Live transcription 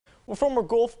Well, former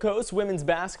Gulf Coast women's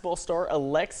basketball star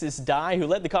Alexis Dye, who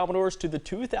led the Commodores to the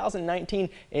 2019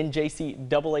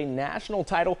 NJCAA national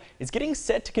title, is getting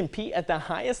set to compete at the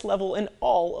highest level in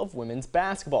all of women's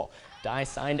basketball. Dye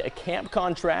signed a camp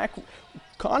contract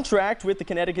with the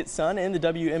Connecticut Sun and the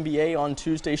WNBA on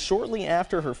Tuesday, shortly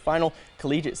after her final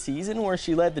collegiate season, where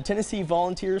she led the Tennessee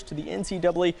Volunteers to the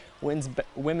NCAA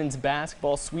Women's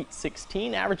Basketball Sweet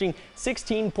 16, averaging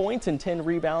 16 points and 10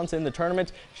 rebounds in the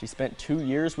tournament. She spent 2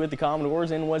 years with the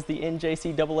Commodores and was the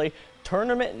NJCAA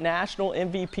Tournament National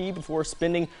MVP before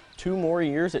spending 2 more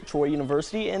years at Troy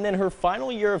University, and then her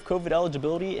final year of COVID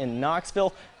eligibility in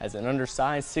Knoxville. As an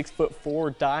undersized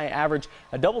 6'4", Dye averaged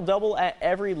a double-double at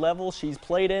every level she's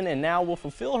played in, and now will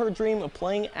fulfill her dream of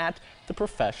playing at the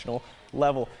professional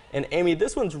level. And Amy,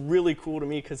 this one's really cool to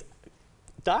me because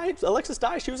Alexis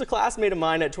Dye, she was a classmate of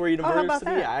mine at Troy University. How about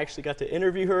that? I actually got to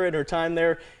interview her in her time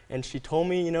there, and she told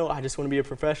me, I just want to be a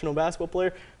professional basketball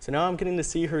player. So now I'm getting to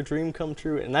see her dream come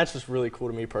true, and that's just really cool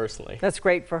to me personally. That's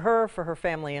great for her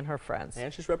family, and her friends.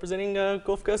 And she's representing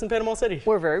Gulf Coast and Panama City.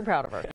 We're very proud of her.